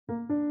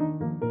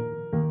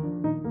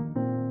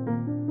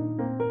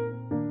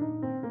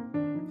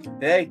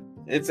Hey,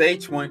 it's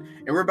H1,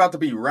 and we're about to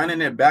be running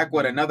it back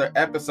with another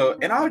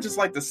episode. And I would just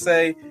like to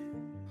say,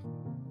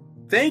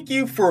 thank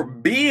you for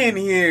being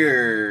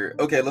here.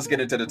 Okay, let's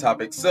get into the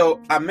topic. So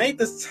I made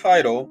this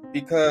title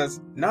because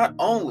not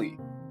only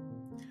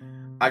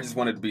I just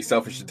wanted to be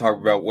selfish to talk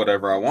about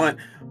whatever I want,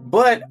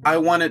 but I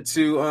wanted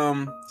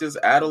to just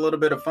add a little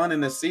bit of fun in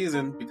this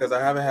season because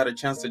I haven't had a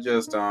chance to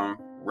just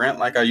rant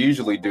like I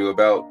usually do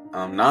about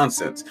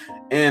nonsense.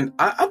 And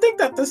I think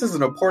that this is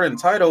an important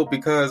title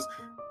because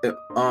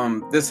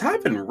this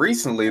happened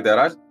recently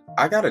that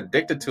I got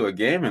addicted to a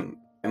game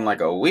in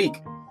like a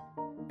week,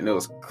 and it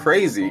was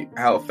crazy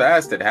how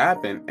fast it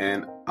happened.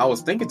 And I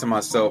was thinking to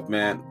myself,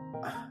 man,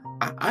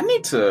 I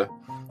need to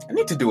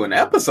do an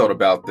episode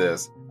about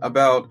this,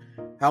 about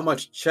how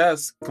much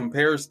chess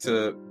compares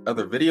to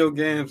other video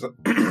games,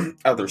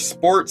 other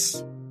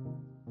sports,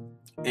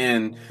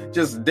 and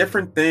just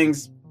different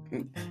things.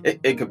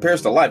 It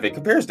compares to life. It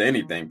compares to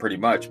anything pretty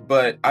much,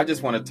 but I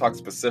just want to talk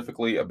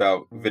specifically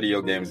about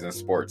video games and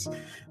sports.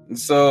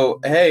 So,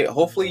 hey,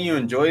 hopefully you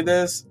enjoy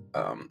this.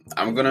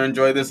 I'm going to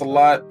enjoy this a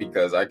lot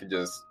because I could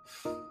just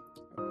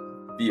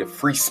be a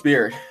free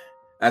spirit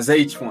as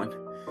H1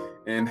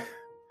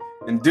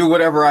 and do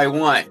whatever I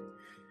want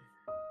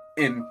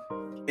and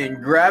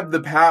grab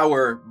the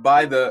power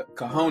by the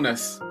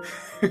cojones.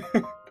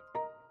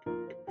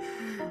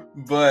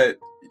 But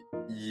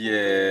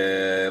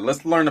yeah,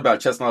 let's learn about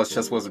chess knowledge,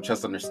 chess wisdom,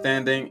 chess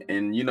understanding.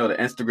 And you know, the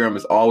Instagram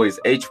is always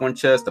H1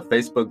 Chess. The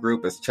Facebook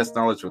group is Chess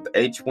Knowledge with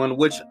H1,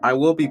 which I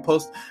will be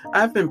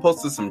I've been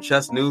posting some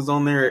chess news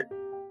on there.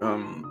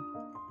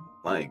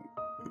 Like,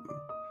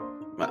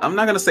 I'm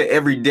not gonna say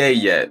every day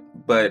yet,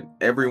 but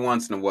every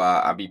once in a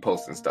while I'll be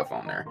posting stuff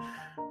on there.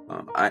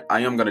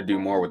 I am gonna do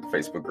more with the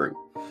Facebook group.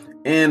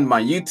 And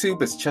my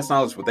YouTube is Chess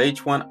Knowledge with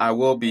H1. I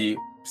will be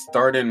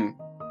starting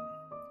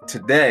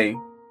today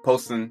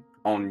posting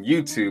on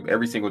YouTube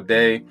every single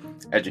day,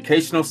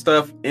 educational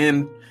stuff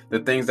and the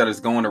things that is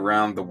going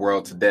around the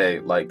world today.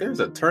 Like there's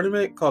a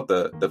tournament called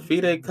the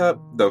FIDE Cup,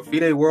 the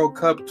FIDE World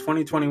Cup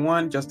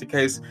 2021, just in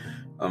case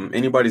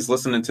anybody's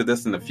listening to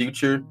this in the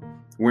future.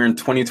 We're in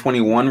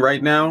 2021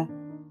 right now.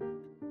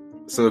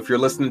 So if you're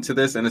listening to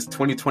this and it's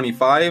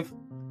 2025,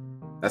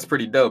 that's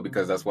pretty dope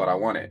because that's what I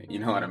wanted. You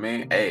know what I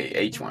mean?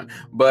 Hey, H1.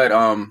 But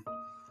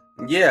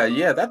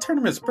yeah, that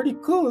tournament is pretty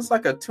cool. It's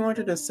like a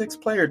 206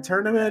 player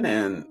tournament,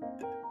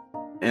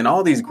 and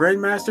all these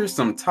grandmasters,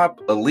 some top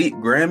elite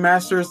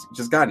grandmasters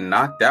just got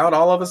knocked out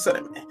all of a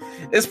sudden.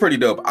 It's pretty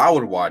dope. I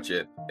would watch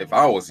it if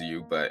I was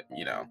you, but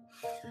you know,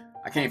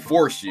 I can't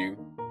force you.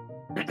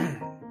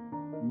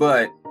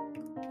 But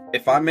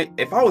if I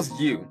was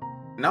you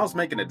and I was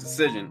making a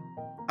decision,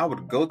 I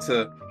would go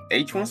to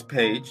H1's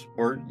page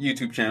or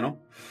YouTube channel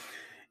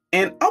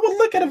and I would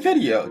look at a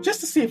video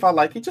just to see if I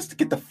like it, just to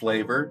get the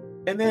flavor.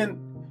 And then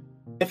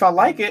if I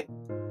like it,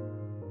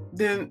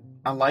 then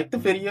I like the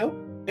video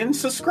and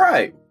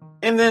subscribe.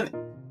 And then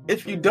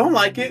if you don't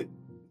like it,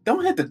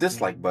 don't hit the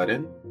dislike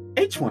button.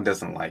 H1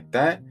 doesn't like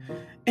that.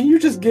 And you're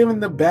just giving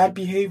the bad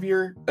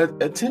behavior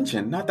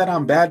attention. Not that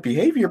I'm bad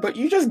behavior, but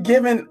you're just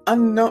giving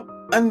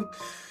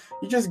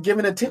you're just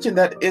giving attention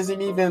that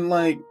isn't even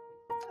like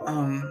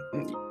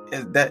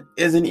that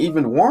isn't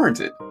even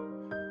warranted.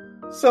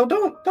 So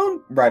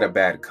don't write a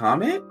bad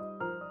comment.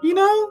 You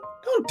know,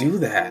 don't do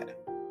that.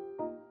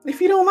 If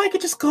you don't like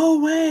it, just go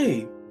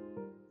away.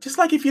 Just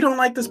like if you don't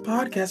like this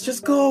podcast,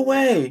 just go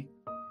away.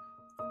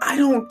 I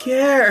don't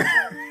care.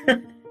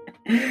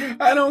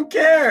 I don't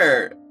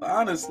care,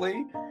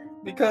 honestly,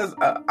 because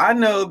I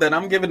know that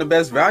I'm giving the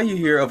best value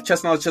here of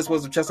chess knowledge, chess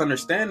wisdom, chess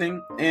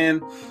understanding,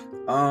 and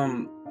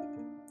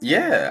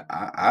yeah,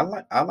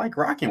 I like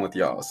rocking with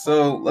y'all.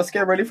 So let's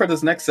get ready for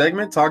this next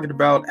segment, talking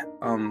about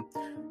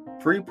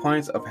 3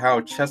 points of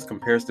how chess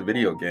compares to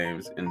video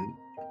games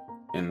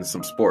in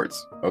some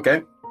sports.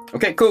 Okay,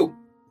 cool.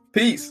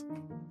 Peace.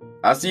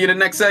 I'll see you in the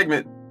next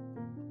segment.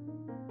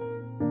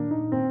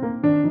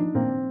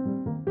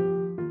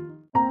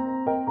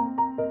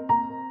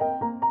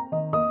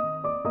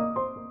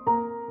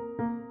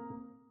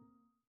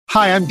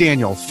 Hi, I'm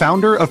Daniel,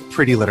 founder of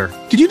Pretty Litter.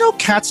 Did you know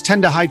cats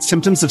tend to hide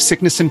symptoms of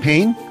sickness and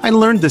pain? I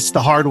learned this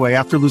the hard way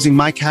after losing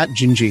my cat,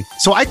 Gingy.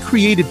 So I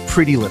created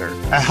Pretty Litter,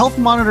 a health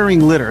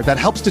monitoring litter that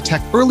helps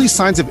detect early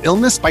signs of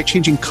illness by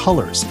changing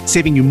colors,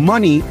 saving you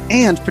money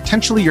and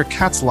potentially your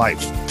cat's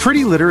life.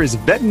 Pretty Litter is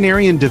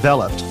veterinarian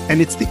developed, and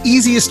it's the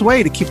easiest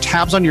way to keep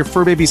tabs on your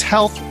fur baby's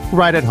health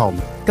right at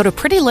home. Go to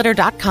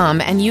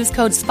prettylitter.com and use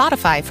code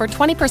SPOTIFY for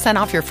 20%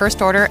 off your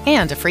first order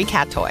and a free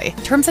cat toy.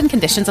 Terms and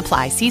conditions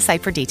apply. See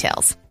site for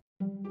details.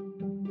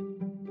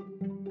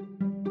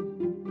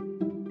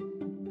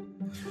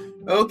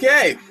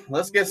 Okay,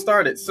 let's get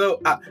started.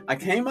 So I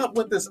came up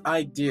with this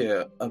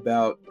idea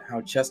about how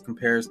chess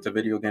compares to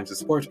video games and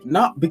sports.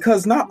 Not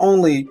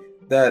only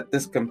that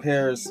this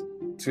compares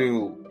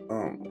to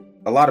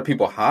a lot of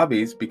people's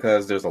hobbies,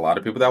 because there's a lot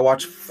of people that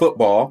watch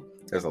football.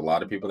 There's a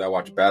lot of people that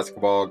watch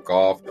basketball,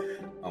 golf,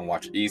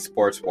 watch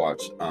esports,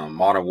 watch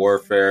Modern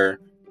Warfare,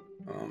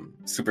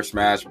 Super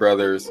Smash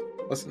Brothers,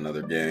 what's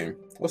another game?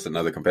 What's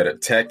another competitor?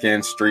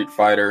 Tekken, Street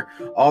Fighter,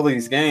 all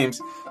these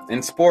games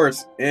in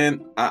sports.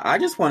 And I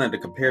just wanted to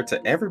compare to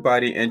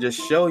everybody and just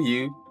show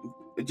you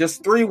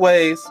just 3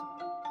 ways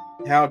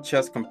how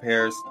chess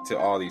compares to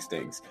all these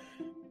things.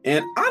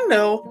 And I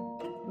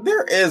know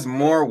there is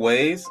more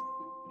ways,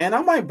 and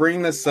I might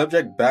bring this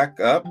subject back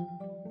up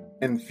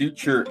in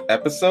future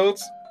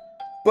episodes,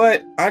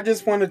 but I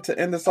just wanted to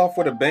end this off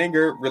with a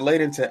banger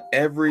relating to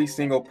every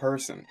single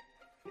person.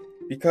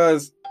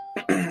 Because,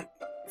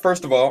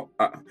 first of all,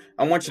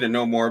 I want you to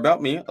know more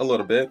about me a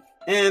little bit,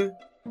 and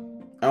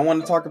I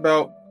want to talk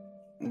about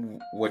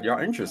what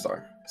your interests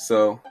are.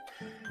 So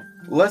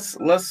let's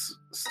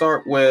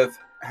start with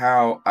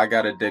how I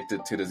got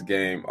addicted to this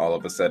game all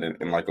of a sudden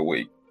in like a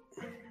week.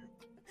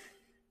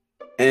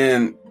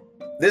 And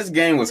this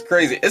game was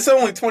crazy. It's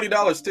only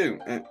 $20 too.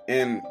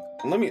 And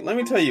let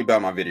me tell you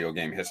about my video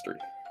game history.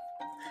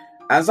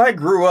 As I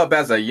grew up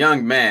as a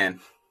young man,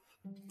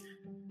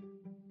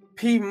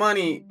 P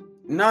Money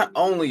not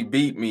only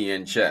beat me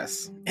in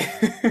chess.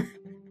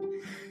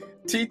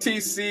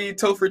 TTC,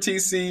 Topher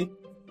TC,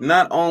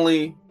 not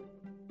only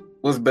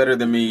was better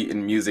than me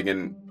in music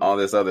and all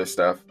this other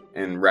stuff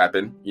and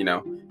rapping, you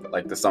know,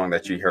 like the song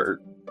that you heard,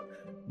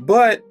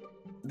 but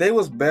they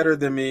was better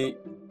than me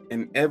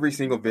in every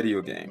single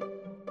video game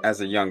as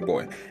a young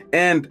boy.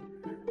 And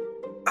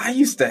I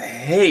used to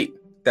hate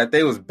that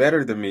they was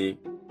better than me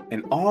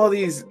in all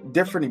these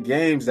different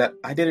games that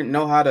I didn't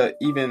know how to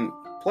even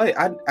play.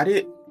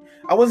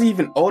 I wasn't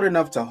even old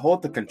enough to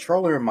hold the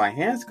controller in my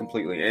hands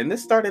completely. And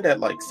this started at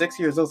like 6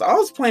 years old. So I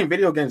was playing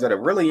video games at a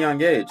really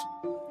young age.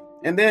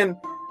 And then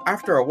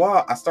after a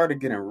while, I started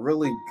getting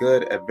really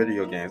good at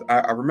video games.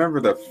 I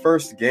remember the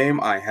first game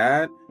I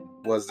had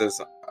was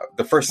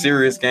the first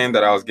serious game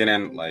that I was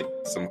getting like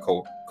some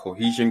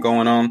cohesion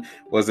going on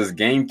was this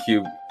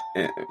GameCube.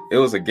 It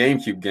was a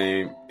GameCube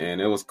game, and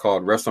it was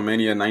called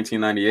WrestleMania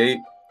 1998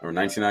 or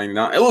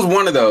 1999. It was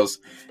one of those.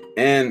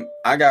 And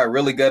I got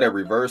really good at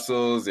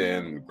reversals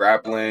and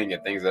grappling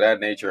and things of that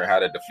nature, and how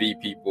to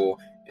defeat people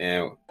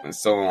and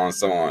so on and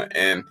so on.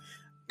 And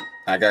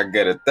I got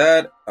good at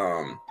that.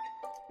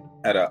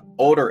 At an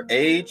older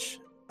age,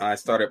 I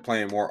started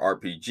playing more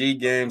RPG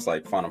games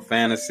like Final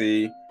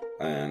Fantasy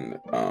and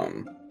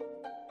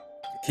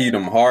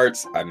Kingdom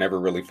Hearts. I never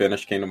really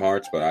finished Kingdom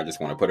Hearts, but I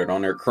just want to put it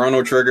on there.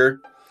 Chrono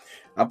Trigger.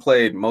 I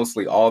played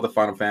mostly all the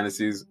Final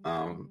Fantasies.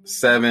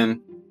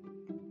 7,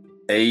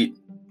 8.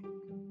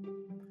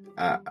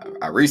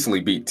 I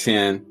recently beat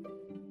 10.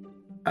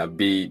 I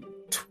beat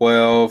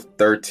 12,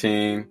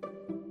 13,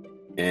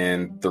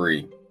 and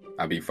 3.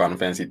 I beat Final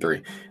Fantasy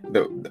 3.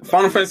 The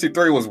Final Fantasy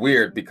 3 was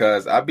weird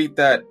because I beat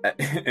that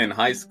in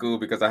high school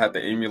because I had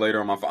the emulator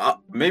on my phone.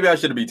 Maybe I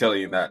shouldn't be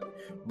telling you that,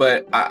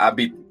 but I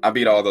beat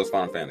all those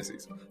Final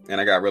Fantasies, and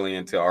I got really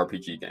into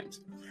RPG games.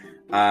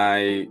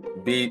 I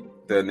beat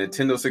the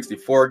Nintendo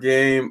 64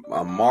 game,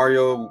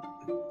 Mario.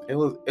 It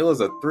was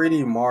a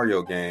 3D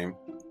Mario game.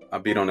 I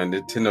beat on a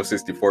Nintendo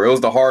 64. It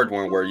was the hard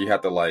one where you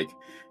had to like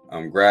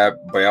grab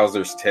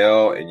Bowser's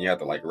tail and you had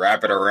to like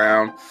wrap it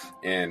around,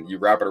 and you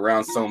wrap it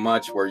around so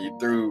much where you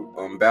threw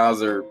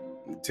Bowser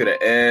to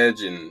the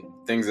edge and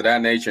things of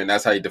that nature, and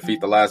that's how you defeat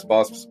the last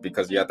boss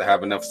because you have to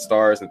have enough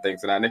stars and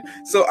things of that nature.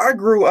 So I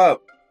grew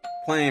up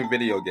playing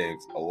video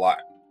games a lot.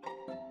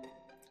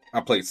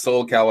 I played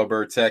Soul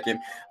Calibur, Tekken.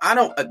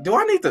 Do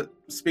I need to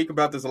speak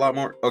about this a lot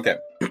more? Okay.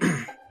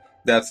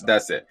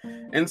 That's it.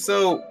 And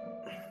so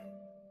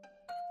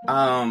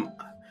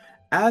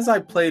as I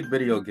played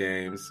video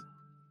games,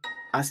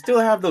 I still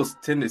have those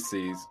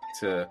tendencies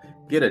to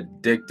get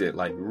addicted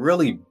like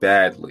really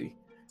badly.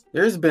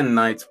 There's been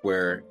nights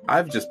where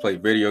I've just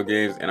played video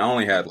games and I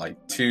only had like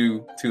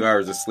two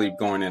hours of sleep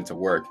going into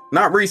work.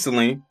 Not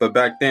recently, but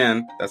back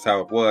then, that's how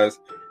it was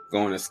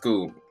going to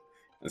school.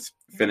 It's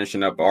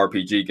finishing up an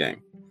RPG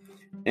game.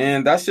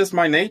 And that's just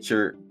my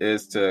nature,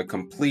 is to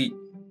complete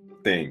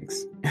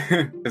things,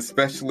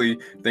 especially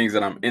things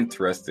that I'm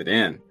interested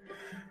in.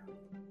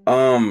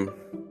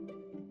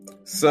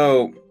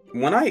 So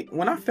when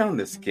I found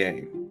this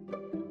game,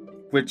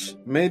 which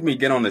made me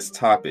get on this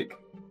topic,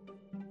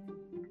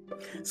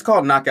 it's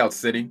called Knockout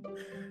City.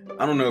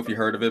 I don't know if you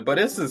heard of it, but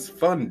it's this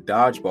fun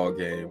dodgeball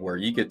game where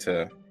you get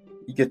to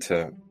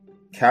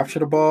capture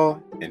the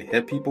ball and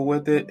hit people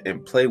with it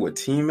and play with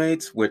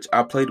teammates, which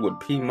I played with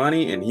P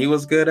Money and he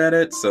was good at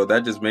it. So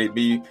that just made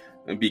me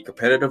be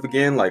competitive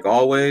again, like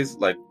always,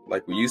 like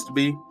we used to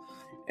be.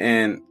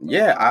 And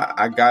yeah,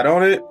 I got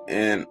on it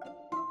and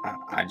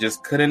I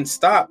just couldn't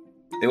stop.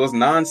 It was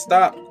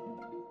nonstop.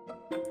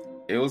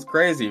 It was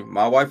crazy.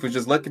 My wife was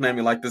just looking at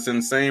me like this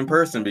insane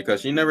person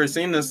because she never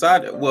seen this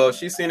side. Well,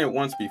 she's seen it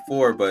once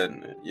before, but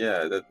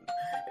yeah,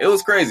 it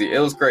was crazy. It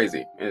was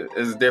crazy.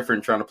 It's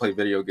different trying to play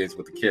video games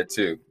with a kid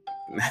too.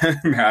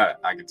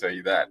 I can tell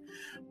you that.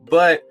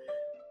 But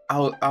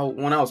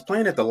when I was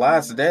playing it the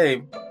last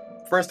day,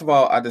 first of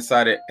all, I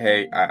decided,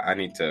 hey, I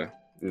need to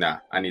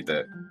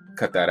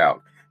cut that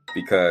out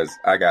because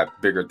I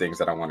got bigger things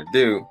that I want to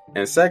do.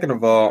 And second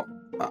of all,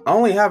 I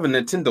only have a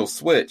Nintendo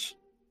Switch.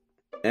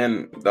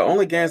 And the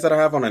only games that I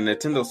have on a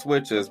Nintendo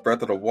Switch is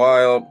Breath of the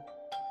Wild,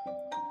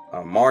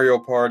 Mario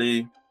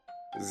Party,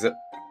 Zelda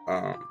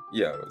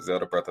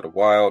Breath of the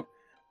Wild,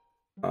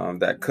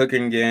 that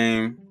cooking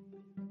game,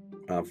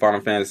 Final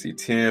Fantasy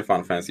X,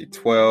 Final Fantasy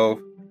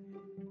 12.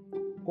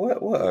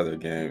 What other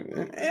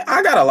game?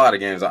 I got a lot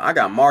of games. I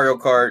got Mario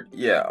Kart.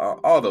 Yeah,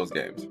 all those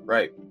games,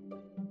 right?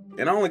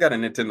 And I only got a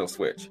Nintendo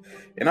Switch.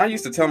 And I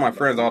used to tell my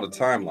friends all the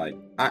time, like,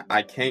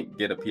 I can't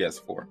get a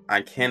PS4.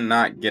 I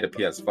cannot get a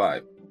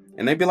PS5.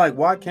 And they'd be like,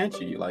 why can't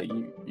you? Like,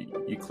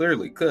 you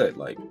clearly could.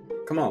 Like,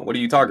 come on, what are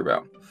you talking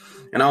about?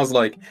 And I was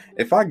like,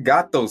 if I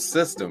got those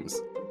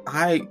systems,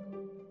 I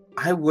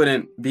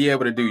wouldn't be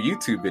able to do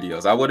YouTube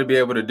videos. I wouldn't be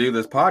able to do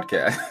this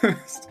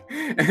podcast.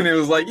 And it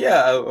was like,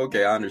 yeah,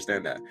 okay, I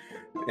understand that.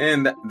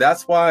 And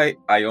that's why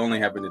I only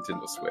have a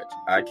Nintendo Switch.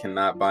 I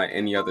cannot buy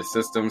any other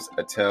systems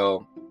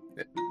until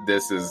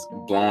this is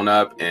blown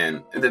up.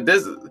 And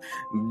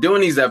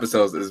doing these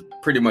episodes is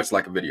pretty much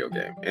like a video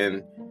game.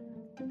 And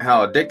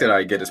how addicted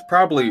I get is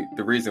probably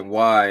the reason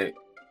why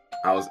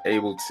I was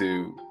able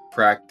to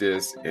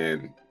practice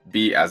and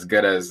be as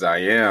good as I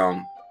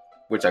am,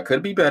 which I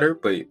could be better,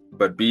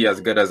 but be as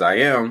good as I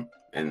am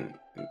in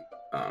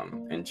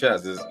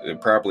chess.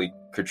 It probably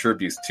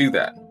contributes to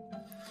that.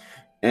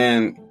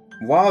 And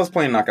while I was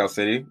playing Knockout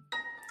City,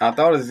 I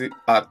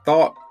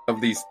thought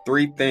of these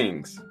three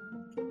things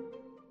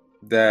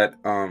that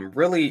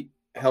really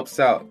helps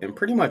out in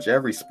pretty much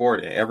every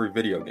sport and every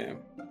video game.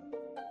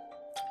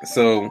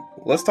 So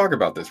let's talk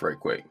about this right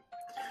quick.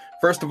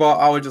 First of all,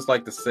 I would just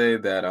like to say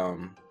that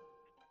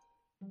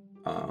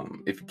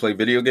if you play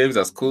video games,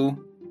 that's cool.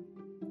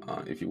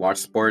 If you watch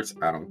sports,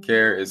 I don't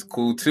care. It's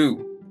cool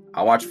too.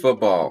 I watch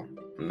football.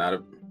 I'm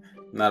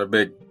not a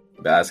big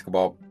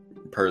basketball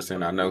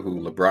person. I know who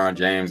LeBron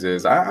James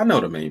is. I know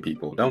the main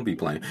people. Don't be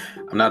playing.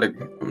 I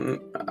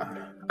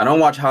don't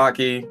watch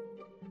hockey.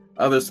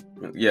 Others,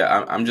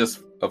 yeah, I'm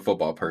just a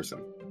football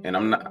person, and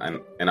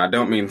I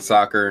don't mean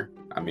soccer.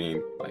 I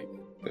mean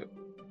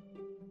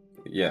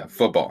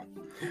football.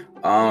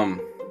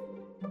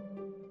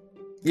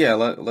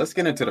 Let's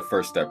get into the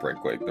first step right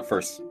quick. The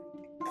first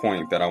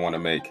point that I want to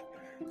make.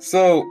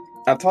 So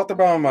I talked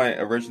about in my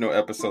original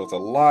episodes a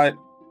lot,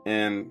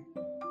 and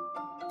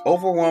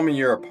overwhelming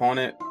your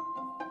opponent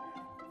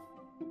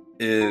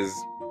is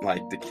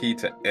like the key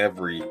to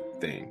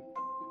everything.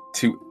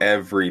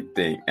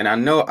 And I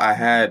know I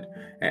had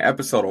an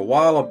episode a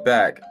while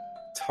back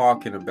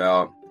talking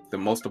about the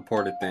most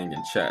important thing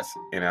in chess,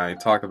 and I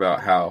talk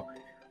about how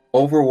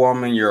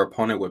overwhelming your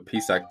opponent with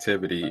piece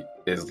activity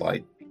is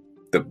like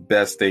the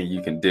best thing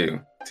you can do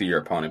to your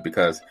opponent,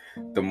 because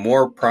the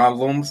more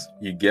problems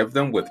you give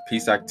them with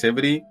piece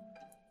activity,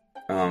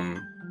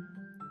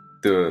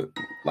 the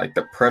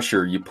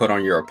pressure you put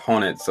on your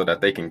opponent so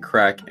that they can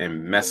crack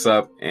and mess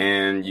up,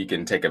 and you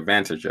can take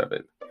advantage of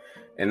it.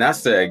 And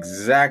that's the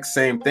exact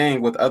same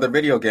thing with other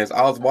video games.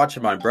 I was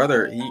watching my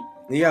brother,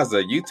 he has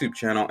a YouTube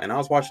channel, and I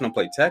was watching him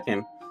play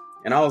Tekken,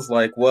 and I was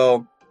like,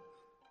 well,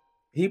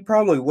 he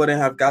probably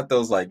wouldn't have got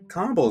those like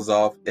combos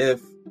off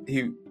if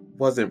he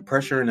wasn't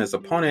pressuring his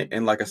opponent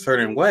in like a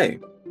certain way.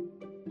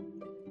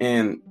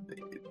 And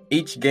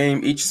each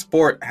game, each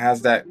sport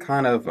has that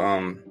kind of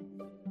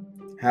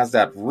has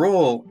that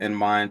rule in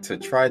mind to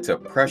try to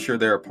pressure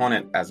their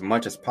opponent as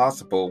much as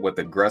possible with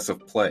aggressive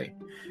play.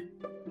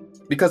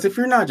 Because if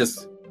you're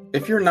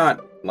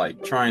not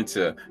like trying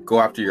to go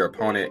after your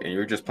opponent and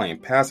you're just playing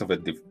passive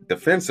and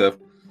defensive,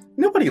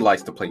 nobody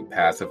likes to play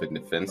passive and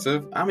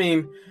defensive. I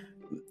mean,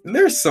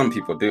 there's some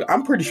people do.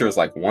 I'm pretty sure it's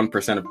like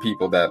 1% of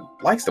people that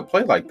likes to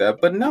play like that.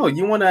 But no,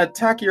 you want to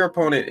attack your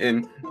opponent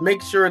and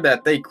make sure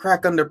that they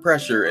crack under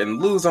pressure and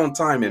lose on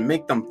time and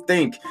make them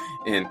think,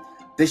 and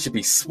they should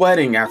be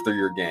sweating after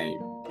your game.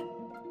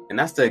 And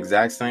that's the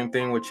exact same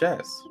thing with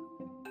chess.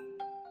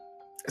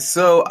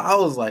 So I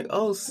was like,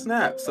 oh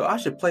snap, so I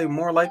should play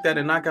more like that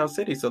in Knockout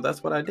City. So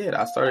that's what I did.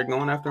 I started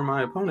going after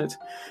my opponents.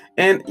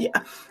 And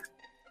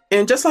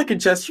just like in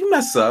chess, you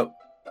mess up.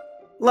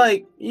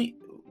 Like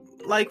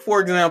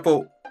for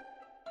example,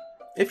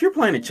 if you're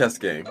playing a chess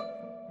game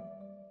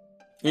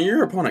and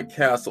your opponent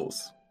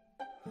castles,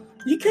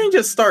 you can't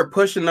just start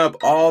pushing up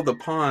all the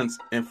pawns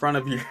in front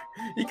of you.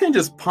 You can't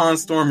just pawn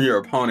storm your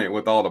opponent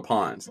with all the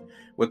pawns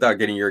without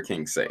getting your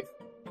king safe.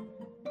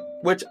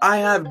 Which I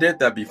have did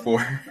that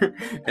before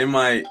in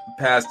my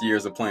past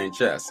years of playing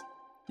chess.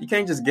 You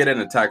can't just get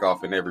an attack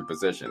off in every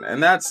position.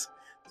 And that's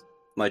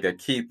like a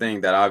key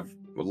thing that I've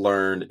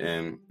learned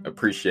and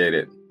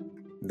appreciated,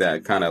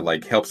 that kind of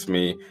like helps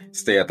me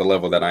stay at the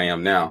level that I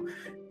am now.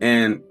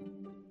 And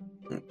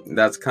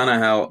that's kind of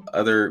how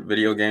other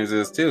video games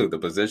is too. The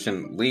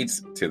position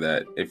leads to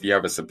that. If you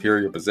have a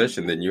superior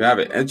position, then you have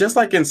it. And just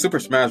like in Super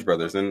Smash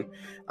Brothers, and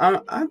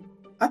I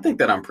think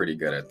that I'm pretty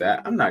good at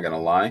that. I'm not gonna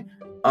lie.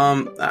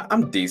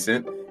 I'm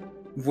decent.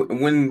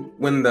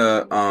 When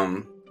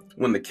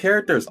the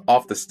character is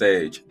off the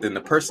stage, then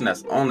the person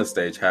that's on the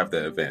stage have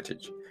the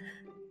advantage.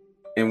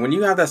 And when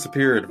you have that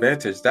superior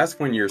advantage, that's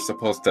when you're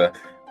supposed to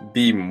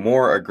be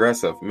more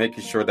aggressive,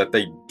 making sure that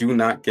they do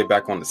not get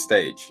back on the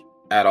stage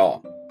at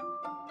all.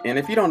 And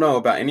if you don't know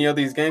about any of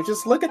these games,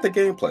 just look at the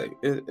gameplay.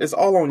 It's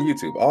all on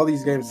YouTube. All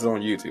these games is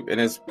on YouTube.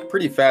 And it's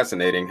pretty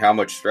fascinating how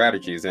much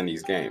strategy is in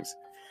these games.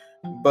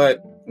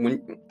 But when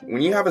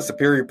you have a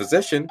superior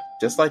position,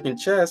 just like in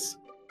chess,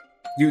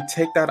 you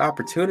take that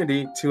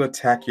opportunity to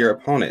attack your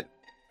opponent.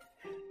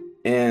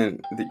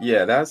 And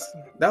that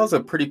was a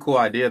pretty cool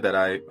idea that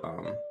I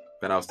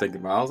was thinking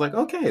about. I was like,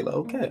 okay,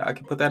 I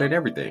can put that in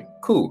everything.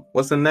 Cool.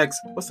 What's the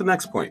next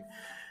point?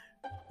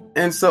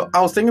 And so I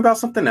was thinking about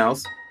something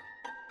else.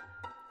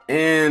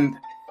 And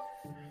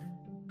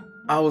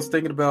I was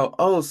thinking about,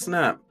 oh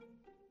snap,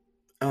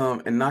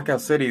 in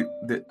Knockout City,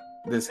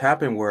 this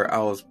happened where I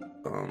was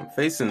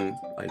facing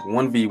like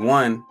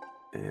 1v1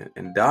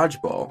 in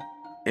dodgeball,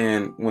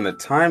 and when the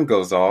time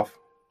goes out,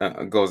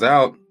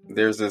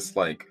 there's this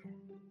like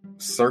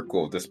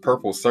circle, this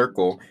purple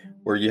circle,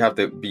 where you have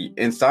to be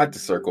inside the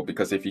circle,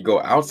 because if you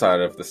go outside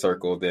of the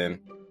circle, then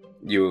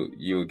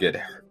you'll get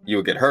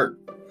hurt.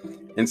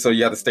 And so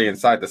you have to stay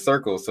inside the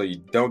circle so you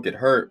don't get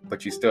hurt,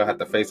 but you still have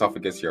to face off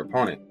against your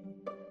opponent.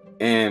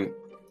 And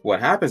what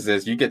happens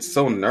is you get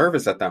so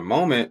nervous at that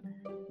moment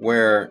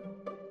where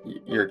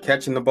you're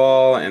catching the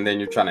ball and then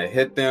you're trying to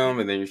hit them,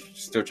 and then you're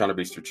still trying to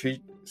be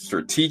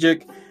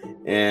strategic,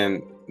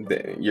 and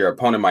your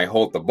opponent might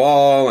hold the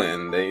ball,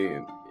 and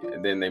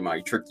then they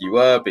might trick you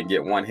up and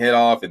get one hit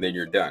off, and then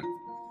you're done.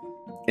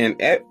 And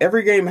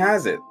every game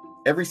has it.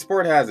 Every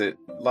sport has it.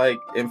 Like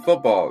in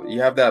football,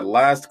 you have that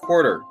last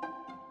quarter.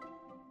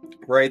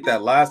 Right,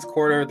 that last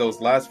quarter,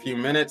 those last few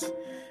minutes,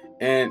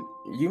 and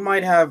you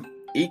might have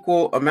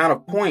equal amount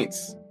of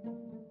points,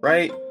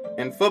 right?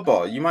 In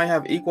football, you might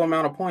have equal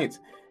amount of points.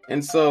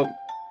 And so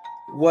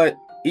what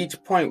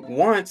each point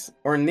wants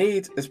or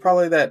needs is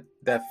probably that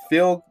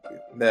field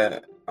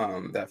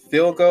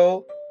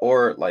goal,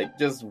 or like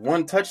just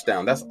one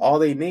touchdown. That's all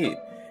they need.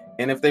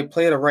 And if they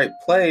play the right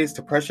plays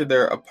to pressure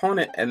their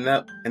opponent in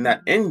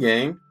that end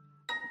game,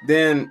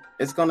 then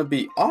it's going to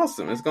be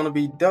awesome. It's going to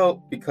be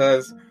dope,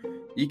 because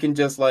you can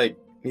just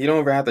you don't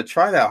ever have to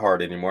try that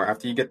hard anymore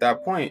after you get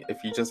that point,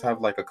 if you just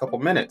have like a couple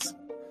minutes.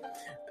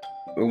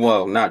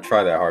 Well, not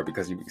try that hard,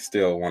 because you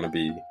still want to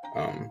be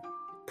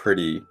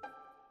pretty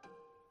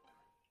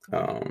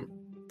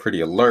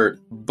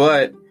alert,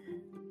 but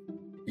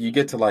you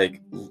get to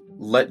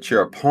let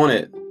your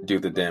opponent do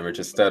the damage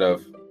instead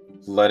of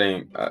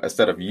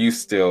you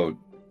still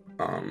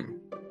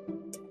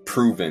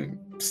proving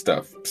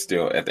stuff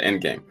still at the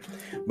end game.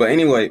 But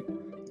anyway,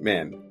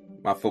 man,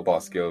 my football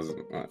skills,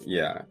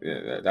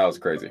 that was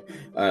crazy.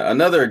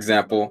 Another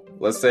example,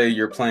 let's say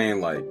you're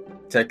playing like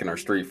Tekken or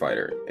Street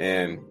Fighter,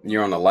 and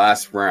you're on the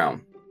last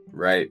round,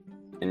 right?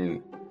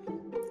 And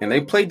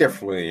they play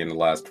differently in the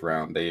last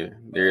round. They're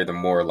either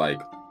more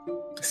like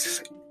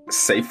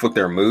safe with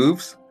their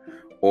moves,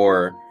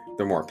 or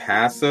they're more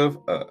passive,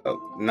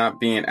 not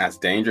being as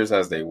dangerous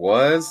as they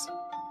was,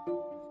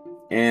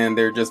 and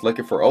they're just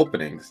looking for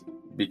openings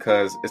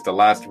because it's the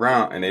last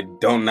round and they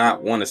do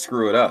not want to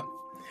screw it up.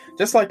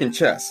 Just like in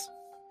chess.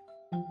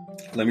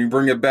 Let me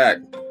bring it back.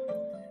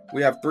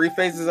 We have 3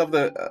 phases of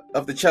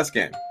the chess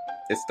game.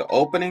 It's the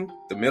opening,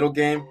 the middle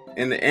game,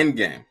 and the end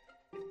game.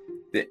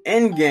 The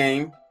end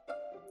game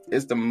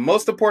is the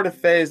most important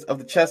phase of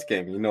the chess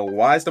game. You know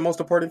why it's the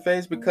most important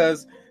phase?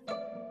 Because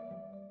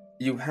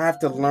you have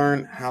to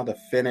learn how to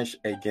finish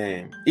a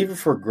game. Even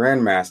for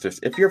grandmasters,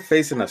 if you're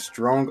facing a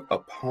strong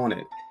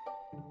opponent,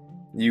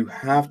 you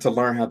have to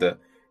learn how to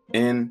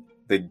end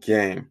the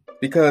game.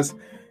 Because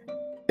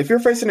if you're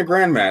facing a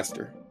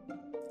grandmaster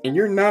and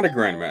you're not a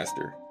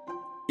grandmaster,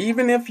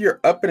 even if you're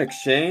up in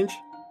exchange,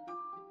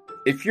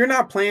 if you're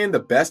not playing the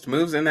best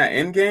moves in that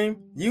end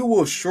game, you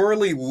will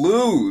surely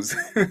lose.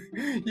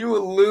 You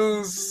will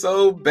lose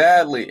so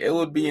badly. It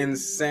would be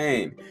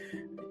insane.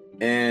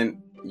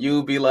 And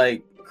you'll be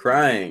like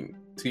crying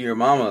to your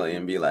mama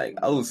and be like,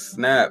 oh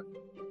snap,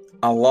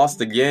 I lost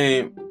the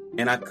game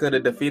and I could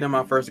have defeated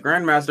my first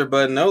grandmaster,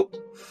 but nope,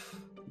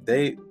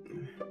 they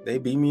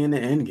beat me in the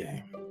end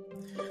game.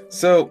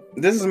 So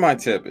this is my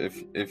tip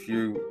if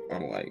you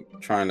are like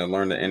trying to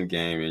learn the end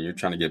game and you're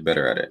trying to get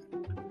better at it.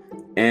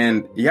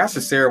 And Yasser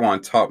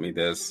Seirawan taught me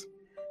this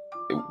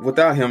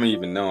without him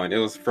even knowing. It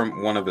was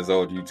from one of his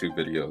old YouTube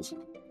videos.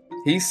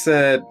 He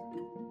said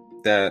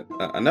that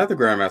another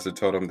grandmaster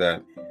told him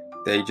that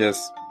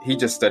he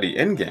just studied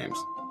end games.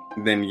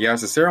 Then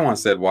Yasser Seirawan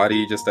said, why do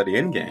you just study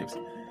end games?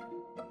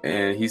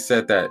 And he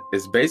said that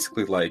it's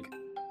basically like,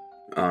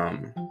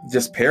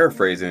 just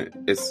paraphrasing,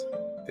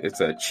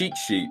 it's a cheat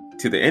sheet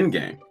to the end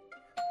game.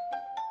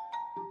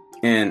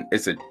 And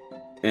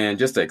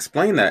just to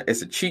explain that,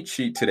 it's a cheat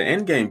sheet to the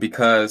end game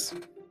because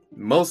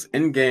most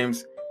end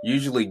games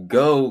usually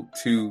go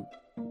to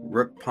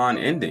rook pawn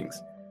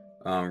endings,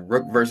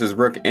 rook versus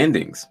rook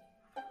endings.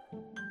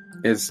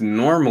 It's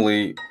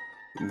normally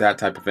that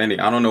type of ending.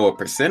 I don't know what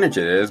percentage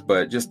it is,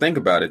 but just think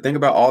about it. Think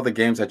about all the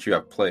games that you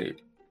have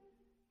played.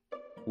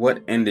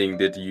 What ending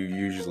did you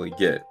usually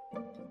get?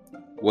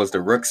 Was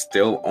the rook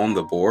still on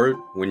the board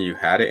when you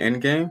had an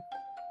end game?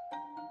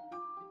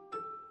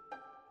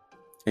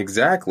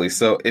 Exactly.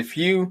 So if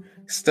you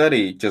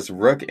study just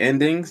rook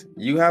endings,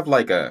 you have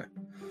like a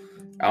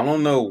I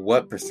don't know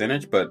what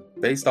percentage, but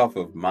based off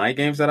of my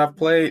games that I've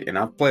played, and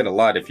I've played a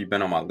lot. If you've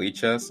been on my Lead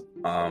Chess,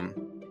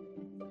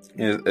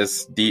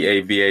 it's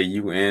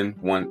DAVAUN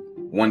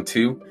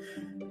 112.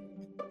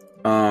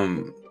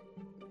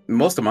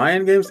 Most of my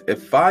end games,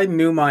 if I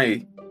knew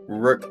my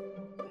rook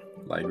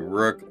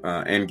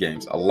end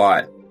games a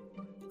lot,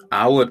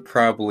 I would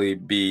probably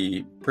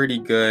be pretty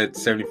good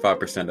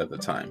 75% of the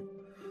time.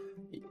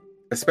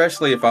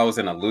 Especially if I was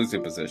in a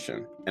losing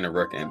position in a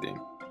rook ending.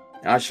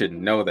 I should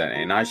know that,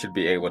 and I should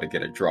be able to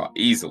get a draw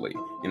easily.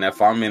 And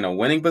if I'm in a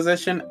winning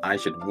position, I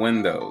should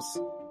win those.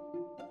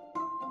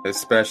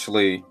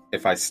 Especially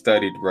if I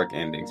studied rook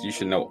endings. You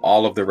should know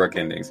all of the rook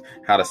endings.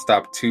 How to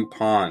stop two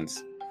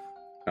pawns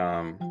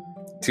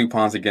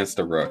against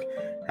the rook.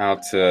 How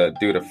to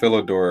do the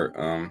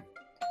Philidor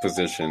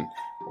position,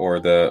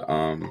 or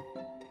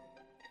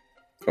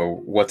or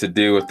what to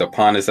do if the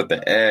pawn is at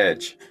the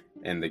edge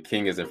and the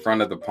king is in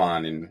front of the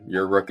pawn and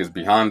your rook is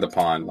behind the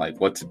pawn, like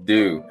what to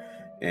do.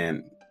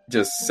 And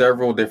just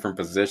several different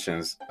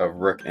positions of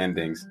rook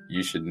endings.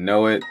 You should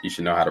know it. You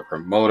should know how to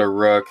promote a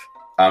rook.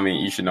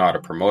 You should know how to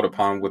promote a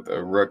pawn with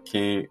a rook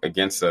king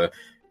against a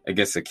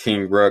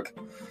king rook.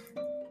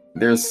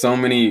 There's so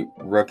many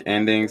rook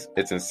endings.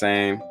 It's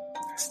insane.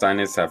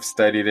 Steinists have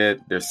studied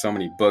it. There's so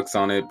many books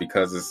on it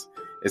because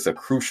it's a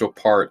crucial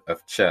part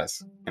of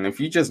chess. And if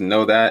you just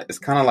know that, it's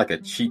kind of like a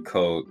cheat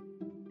code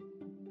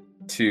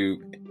to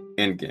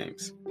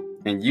endgames.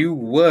 And you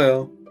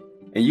will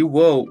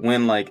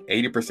win like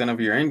 80% of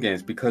your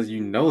endgames because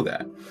you know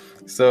that.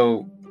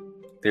 So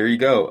there you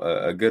go.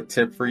 A good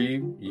tip for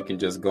you. You can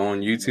just go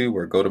on YouTube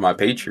or go to my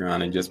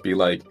Patreon and just be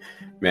like,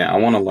 man, I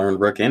want to learn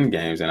rook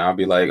endgames. And I'll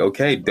be like,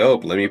 okay,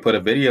 dope. Let me put a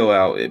video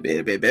out.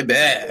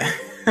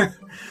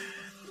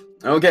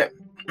 Okay.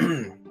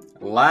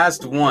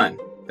 Last one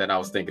that I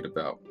was thinking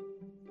about.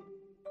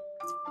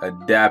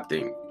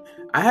 Adapting.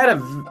 I had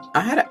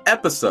an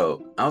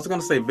episode. I was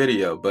gonna say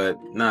video, but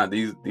nah,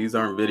 these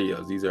aren't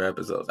videos. These are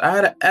episodes. I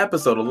had an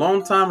episode a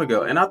long time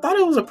ago, and I thought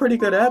it was a pretty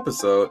good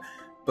episode,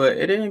 but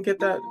it didn't get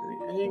that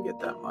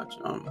much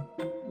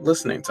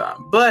listening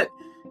time. But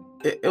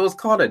it was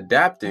called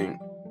Adapting,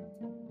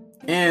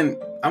 and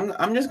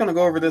I'm just gonna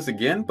go over this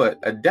again. But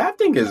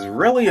adapting is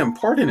really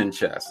important in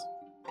chess,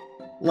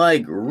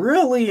 like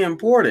really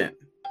important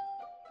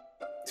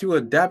to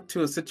adapt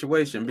to a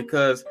situation,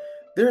 because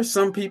there are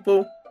some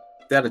people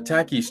that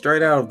attack you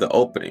straight out of the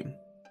opening,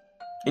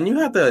 and you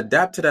have to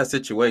adapt to that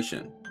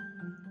situation.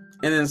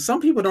 And then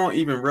some people don't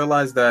even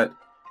realize that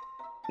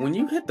when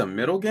you hit the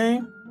middle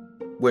game,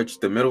 which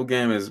the middle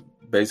game is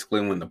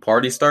basically when the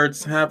party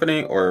starts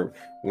happening, or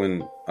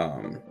when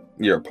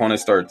your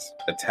opponent starts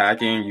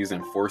attacking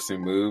using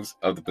forcing moves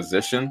of the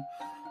position.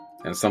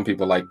 And some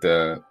people like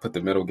to put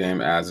the middle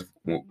game as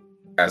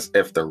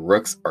if the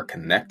rooks are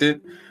connected.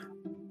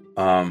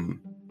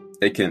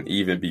 It can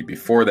even be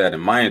before that in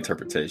my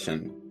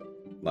interpretation.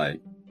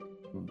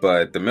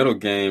 But the middle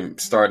game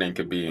starting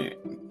could be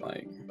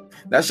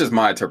that's just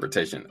my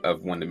interpretation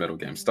of when the middle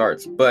game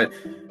starts. But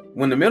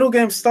when the middle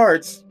game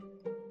starts,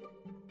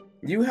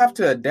 you have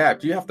to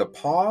adapt. You have to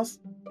pause,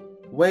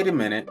 wait a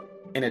minute,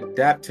 and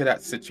adapt to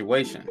that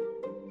situation.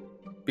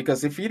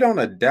 Because if you don't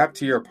adapt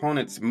to your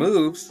opponent's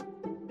moves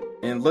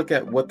and look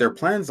at what their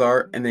plans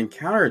are and then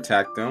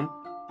counterattack them,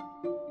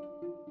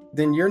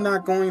 then you're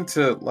not going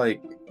to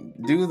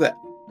do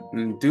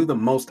the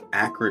most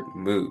accurate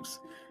moves.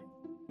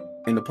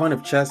 And the point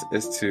of chess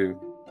is to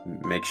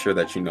make sure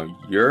that you know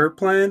your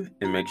plan,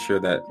 and make sure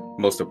that,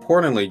 most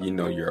importantly, you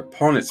know your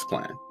opponent's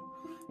plan.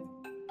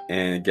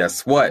 And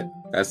guess what?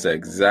 That's the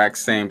exact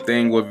same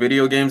thing with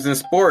video games and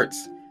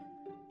sports.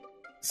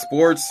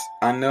 Sports,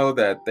 I know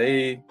that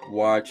they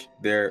watch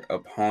their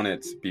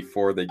opponents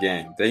before the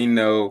game. They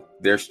know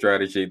their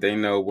strategy. They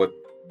know what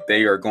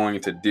they are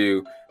going to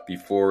do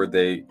before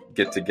they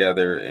get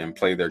together and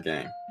play their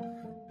game.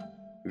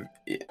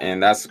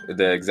 And that's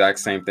the exact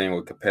same thing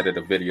with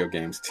competitive video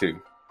games too.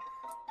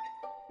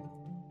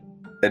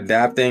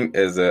 Adapting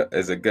is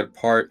a good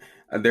part.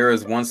 There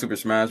is one Super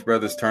Smash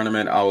Brothers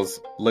tournament I was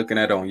looking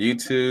at on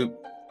YouTube,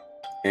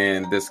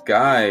 and this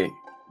guy,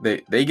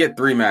 they get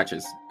 3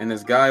 matches, and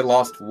this guy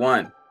lost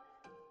 1.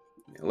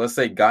 Let's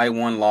say guy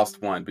 1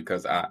 lost 1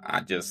 because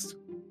I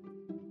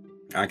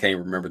can't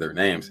remember their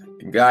names.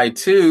 Guy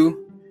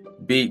 2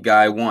 beat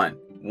guy 1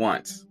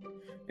 once,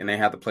 and they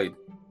have to play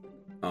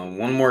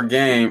one more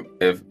game.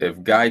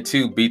 If guy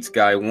 2 beats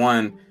guy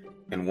 1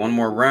 in one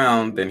more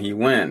round, then he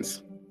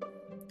wins.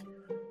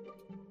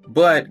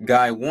 But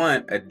guy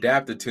 1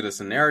 adapted to the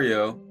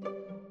scenario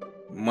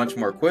much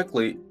more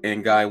quickly,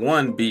 and guy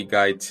 1 beat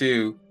guy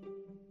 2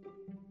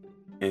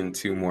 in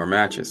 2 more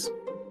matches.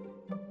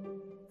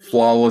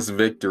 Flawless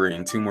victory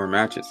in 2 more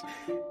matches.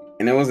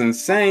 And it was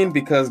insane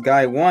because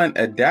guy 1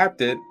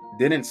 adapted,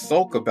 didn't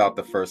sulk about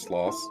the first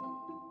loss,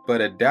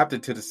 but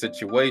adapted to the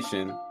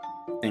situation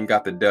and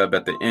got the dub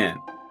at the end.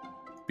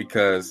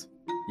 Because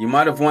you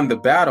might have won the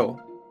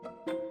battle,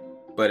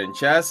 but in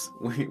chess,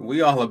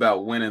 we all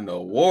about winning the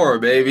war,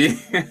 baby.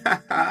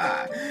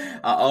 I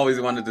always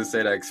wanted to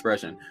say that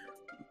expression.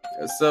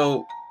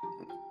 So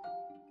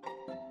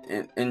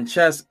in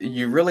chess,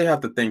 you really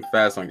have to think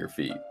fast on your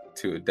feet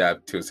to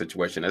adapt to a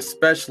situation,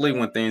 especially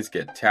when things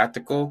get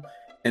tactical.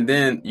 And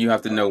then you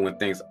have to know when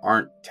things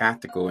aren't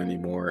tactical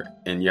anymore,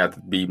 and you have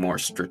to be more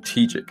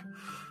strategic.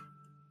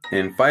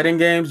 In fighting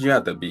games, you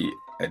have to be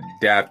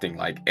adapting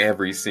like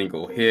every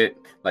single hit.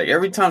 Like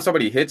every time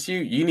somebody hits you,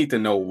 you need to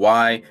know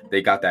why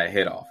they got that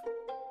hit off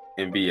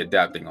and be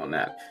adapting on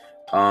that.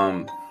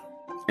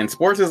 And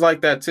sports is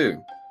like that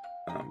too.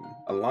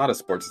 A lot of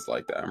sports is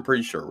like that. I'm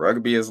pretty sure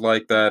rugby is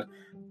like that.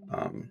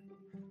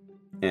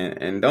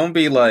 And don't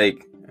be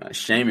like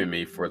shaming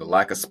me for the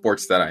lack of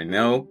sports that I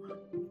know.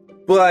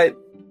 But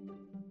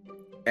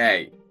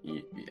hey,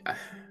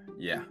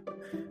 yeah,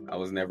 I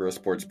was never a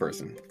sports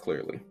person,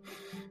 clearly.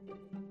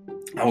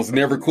 I was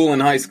never cool in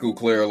high school,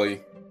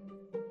 clearly.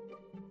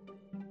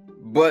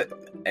 But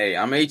hey,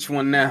 I'm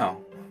H1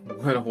 now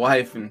with a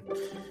wife and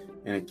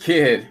a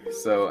kid,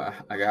 so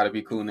I gotta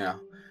be cool now.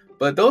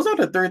 But those are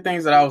the 3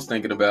 things that I was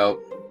thinking about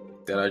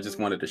that I just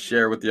wanted to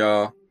share with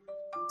y'all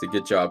to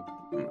get y'all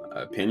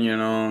opinion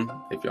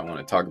on. If y'all want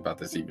to talk about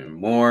this even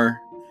more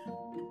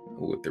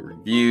with the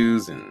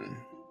reviews, and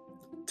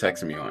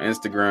text me on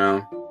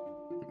Instagram,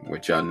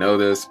 which y'all know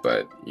this,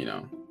 but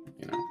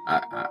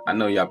I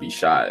know y'all be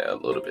shy a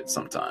little bit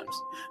sometimes.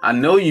 I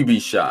know you be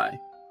shy.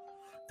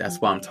 That's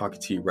why I'm talking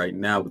to you right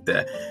now with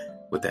that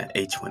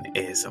H1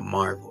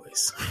 ASMR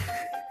voice.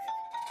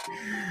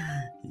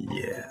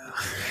 Yeah.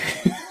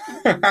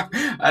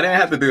 I didn't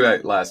have to do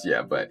that last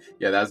year, but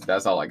yeah,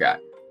 that's all I got.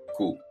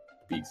 Cool.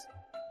 Peace.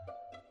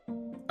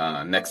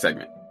 Next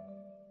segment.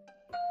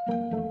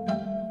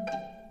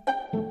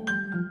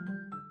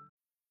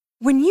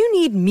 When you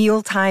need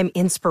mealtime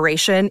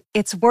inspiration,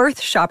 it's worth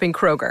shopping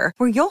Kroger,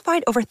 where you'll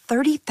find over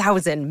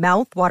 30,000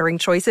 mouth-watering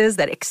choices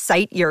that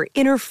excite your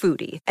inner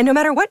foodie. And no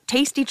matter what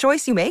tasty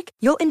choice you make,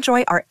 you'll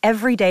enjoy our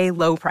everyday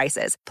low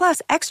prices,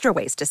 plus extra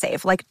ways to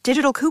save, like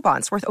digital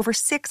coupons worth over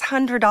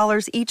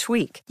 $600 each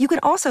week. You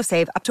can also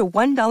save up to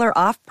 $1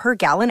 off per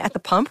gallon at the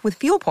pump with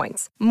fuel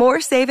points.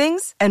 More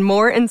savings and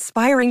more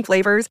inspiring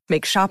flavors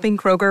make shopping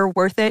Kroger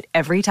worth it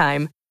every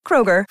time.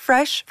 Kroger,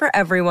 fresh for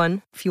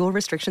everyone. Fuel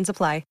restrictions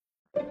apply.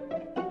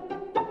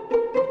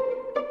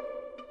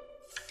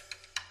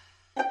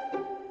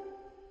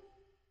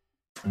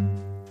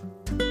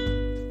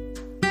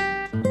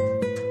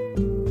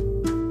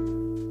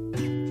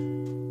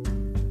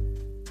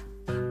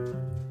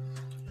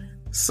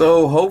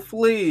 So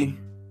hopefully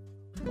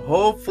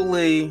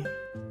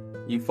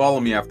you follow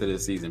me after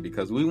this season,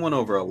 because we went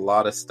over a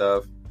lot of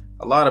stuff,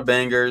 a lot of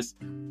bangers,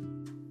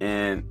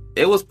 and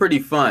it was pretty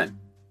fun.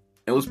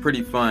 It was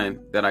pretty fun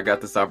that I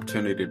got this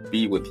opportunity to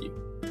be with you,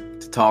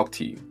 to talk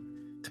to you,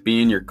 to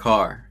be in your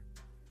car,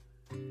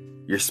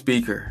 your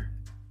speaker,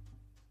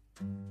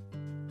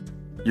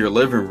 your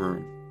living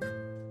room,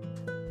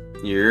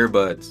 your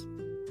earbuds.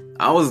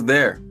 I was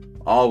there,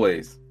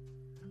 always,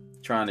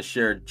 trying to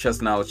share chess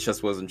knowledge,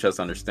 chess wisdom, chess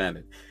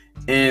understanding.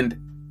 And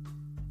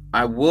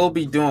I will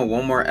be doing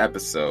one more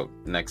episode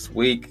next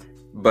week,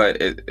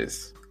 but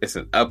it's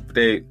an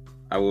update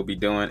I will be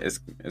doing. It's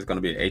going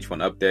to be an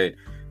H1 update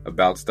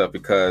about stuff,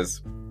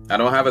 because I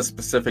don't have a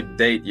specific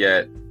date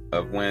yet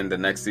of when the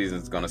next season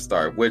is going to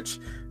start, which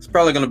is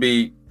probably going to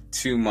be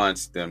 2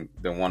 months than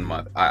 1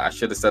 month. I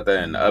should have said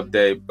that in the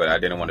update, but I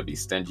didn't want to be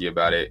stingy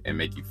about it and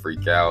make you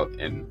freak out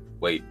and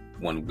wait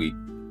 1 week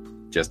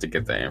just to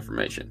get that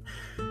information.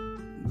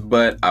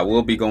 But I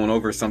will be going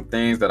over some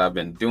things that I've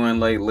been doing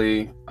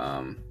lately,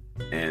 and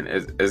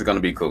it's going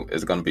to be cool.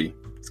 It's going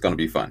to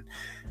be fun,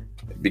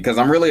 because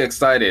I'm really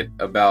excited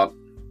about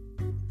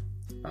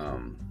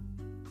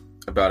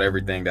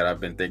everything that I've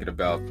been thinking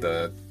about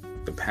the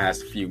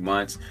past few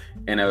months,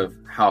 and of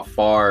how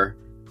far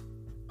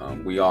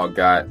we all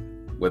got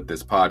with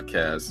this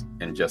podcast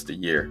in just a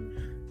year,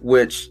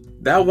 which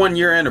that 1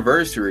 year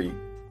anniversary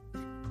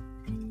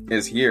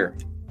is here.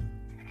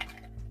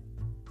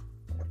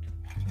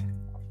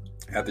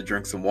 I have to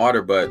drink some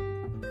water, but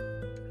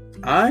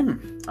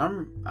I'm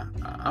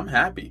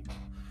happy.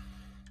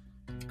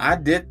 I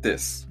did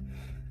this.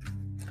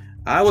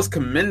 I was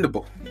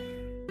commendable.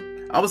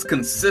 I was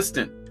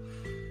consistent.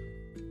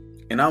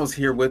 And I was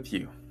here with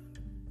you.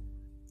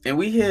 And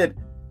we hit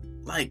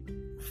like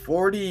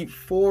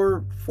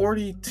 42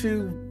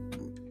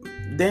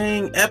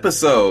 dang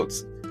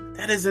episodes.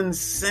 That is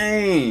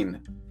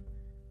insane.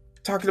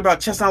 Talking about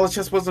chess knowledge,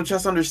 chess wisdom,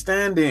 chess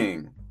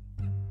understanding.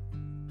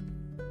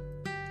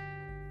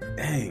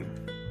 Dang.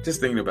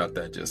 Just thinking about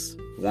that just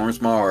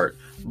warms my heart.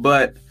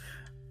 But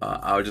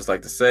I would just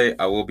like to say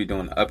I will be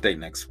doing an update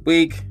next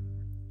week.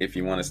 If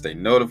you want to stay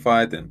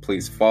notified, then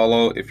please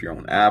follow. If you're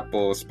on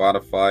Apple,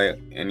 Spotify,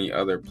 any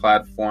other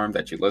platform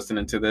that you're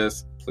listening to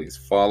this, please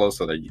follow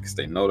so that you can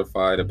stay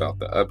notified about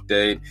the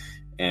update.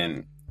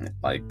 And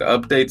like, the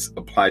updates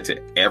apply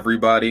to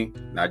everybody,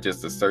 not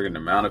just a certain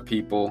amount of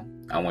people.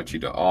 I want you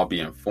to all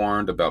be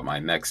informed about my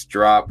next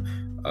drop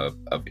of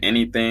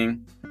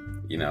anything.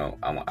 You know,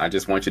 I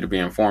just want you to be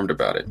informed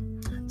about it.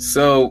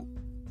 So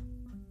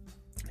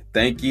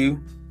thank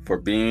you for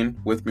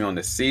being with me on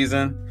this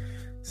season.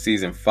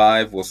 Season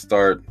 5 will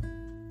start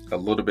a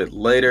little bit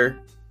later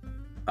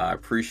I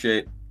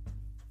appreciate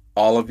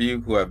all of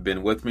you who have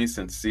been with me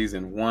since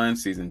season 1,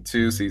 season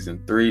 2,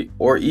 season 3,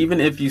 or even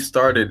if you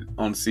started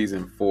on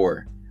season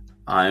 4.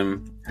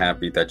 I'm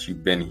happy that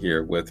you've been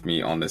here with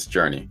me on this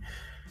journey.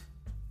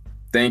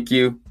 Thank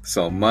you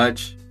so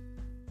much.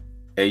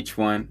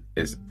 H1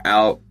 is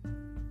out.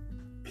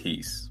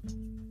 Peace.